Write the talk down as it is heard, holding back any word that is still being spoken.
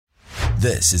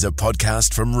This is a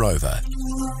podcast from Rover.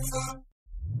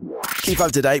 Keep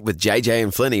up to date with JJ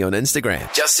and Flinny on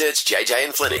Instagram. Just search JJ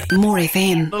and Flinny. More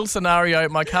FM. Little scenario,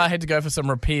 my car had to go for some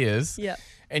repairs. Yeah.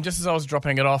 And just as I was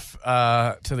dropping it off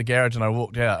to the garage and I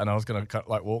walked out and I was going to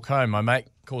walk home, my mate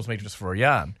calls me just for a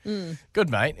yarn. Good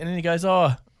mate. And then he goes,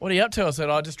 "Oh, what are you up to?" I said,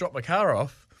 "I just dropped my car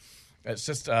off. It's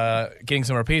just getting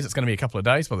some repairs. It's going to be a couple of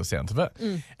days by the sounds of it."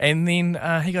 And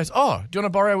then he goes, "Oh, do you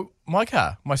want to borrow my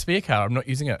car, my spare car? I'm not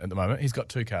using it at the moment." He's got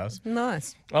two cars.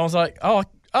 Nice. I was like,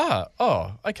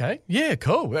 okay. Yeah,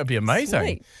 cool. That'd be amazing.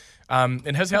 Sweet.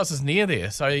 And his house is near there.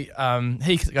 So he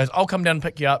goes, "I'll come down and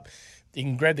pick you up. You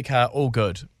can grab the car, all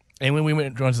good." And when we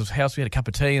went to his house, we had a cup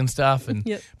of tea and stuff and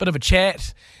a bit of a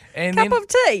chat. And Cup of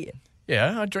tea?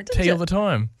 Yeah, I drink tea all the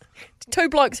time. Two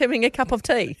blokes having a cup of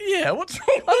tea. Yeah, what's wrong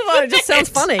with I don't know, it just that? sounds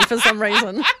funny for some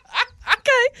reason.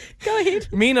 Okay, go ahead.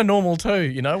 Men are normal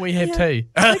too, we have tea.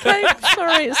 Okay,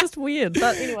 sorry, it's just weird,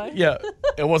 but anyway. Yeah,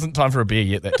 it wasn't time for a beer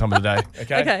yet that time of the day.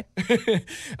 Okay. Okay.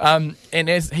 And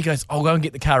as he goes, "I'll go and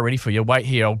get the car ready for you. Wait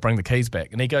here, I'll bring the keys back."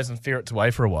 And he goes and ferrets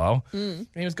away for a while. And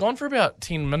he was gone for about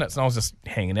 10 minutes and I was just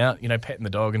hanging out, patting the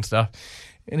dog and stuff.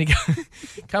 And he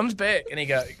comes back and he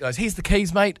goes, "Here's the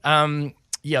keys, mate.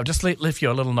 I'll just left you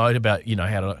a little note about,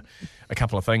 a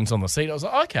couple of things on the seat." I was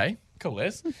like, "Okay, cool,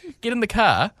 Les." Get in the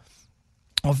car.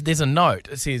 There's a note.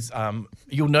 It says,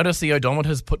 "You'll notice the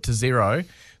odometer's put to 0,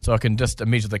 so I can just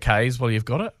measure the Ks while you've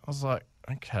got it." I was like,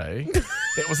 okay.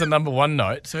 That was the number one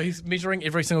note. So he's measuring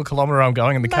every single kilometre I'm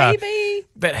going in the car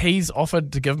that he's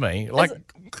offered to give me.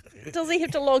 Does he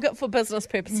have to log it for business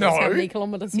purposes? No. How many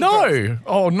kilometres? He drives? No.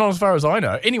 Oh, not as far as I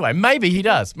know. Anyway, maybe he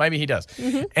does.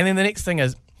 And then the next thing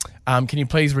is, "Can you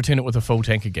please return it with a full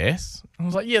tank of gas?" I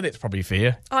was like, "Yeah, that's probably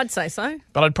fair." I'd say so.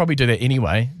 But I'd probably do that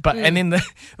anyway. And then the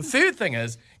third thing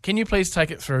is, "Can you please take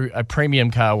it through a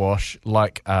premium car wash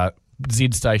like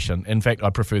Z Station?" In fact, I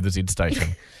prefer the Z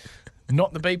Station.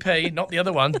 Not the BP, not the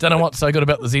other one. Don't know what's so good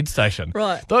about the Z Station.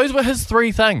 Right. Those were his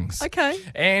three things. Okay.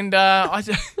 And I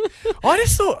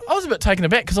just thought, I was a bit taken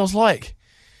aback because I was like,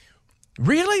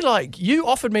 really? You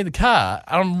offered me the car,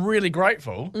 and I'm really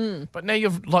grateful, but now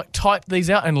you've typed these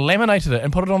out and laminated it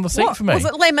and put it on the seat for me. Was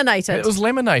it laminated? It was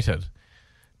laminated.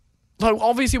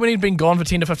 Obviously when he'd been gone for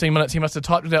 10 to 15 minutes, he must have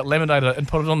typed it out, laminated it, and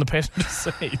put it on the passenger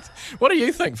seat. What do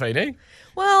you think, Feedy?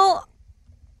 Well,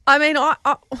 I mean,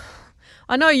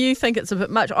 I know you think it's a bit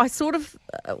much. I sort of,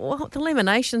 the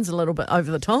lamination's a little bit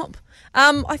over the top.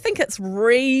 I think it's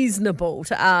reasonable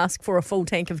to ask for a full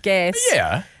tank of gas.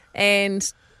 Yeah.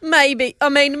 And maybe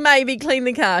clean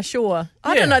the car, sure.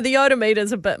 I don't know, the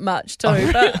odometer's a bit much too.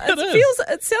 But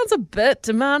it sounds a bit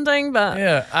demanding, but...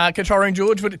 Yeah. Control room,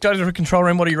 George, go to the control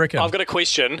room, what do you reckon? I've got a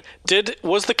question.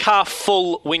 Was the car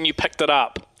full when you picked it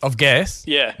up? Of gas?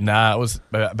 Yeah. Nah, it was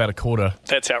about a quarter.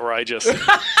 That's outrageous.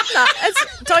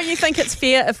 Don't you think it's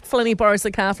fair if Flinny borrows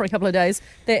the car for a couple of days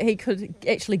that he could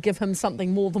actually give him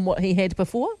something more than what he had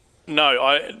before? No,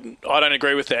 I don't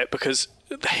agree with that because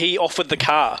he offered the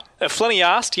car. If Flinny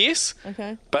asked, yes.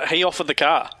 Okay. But he offered the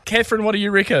car. Catherine, what do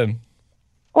you reckon?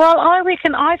 Well, I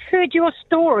reckon I've heard your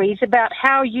stories about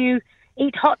how you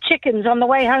eat hot chickens on the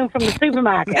way home from the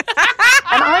supermarket.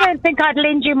 And I don't think I'd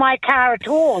lend you my car at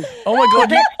all. Oh, my God.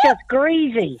 That's just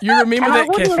greasy. You remember and that, I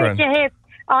wouldn't Catherine? Let you have,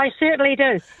 I certainly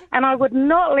do. And I would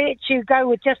not let you go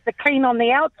with just the clean on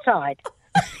the outside.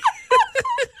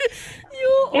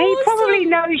 He probably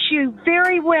knows you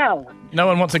very well. No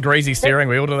one wants a greasy steering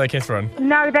wheel, do they, Catherine?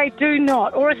 No, they do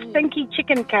not. Or a stinky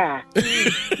chicken car.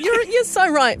 You're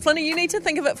so right, Flinny. You need to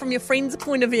think of it from your friend's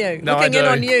point of view. No, Looking I in do.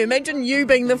 on you. Imagine you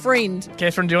being the friend.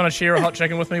 Catherine, do you want to share a hot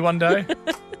chicken with me one day?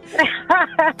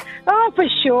 Oh, for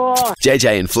sure.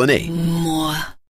 JJ and Flinny. More.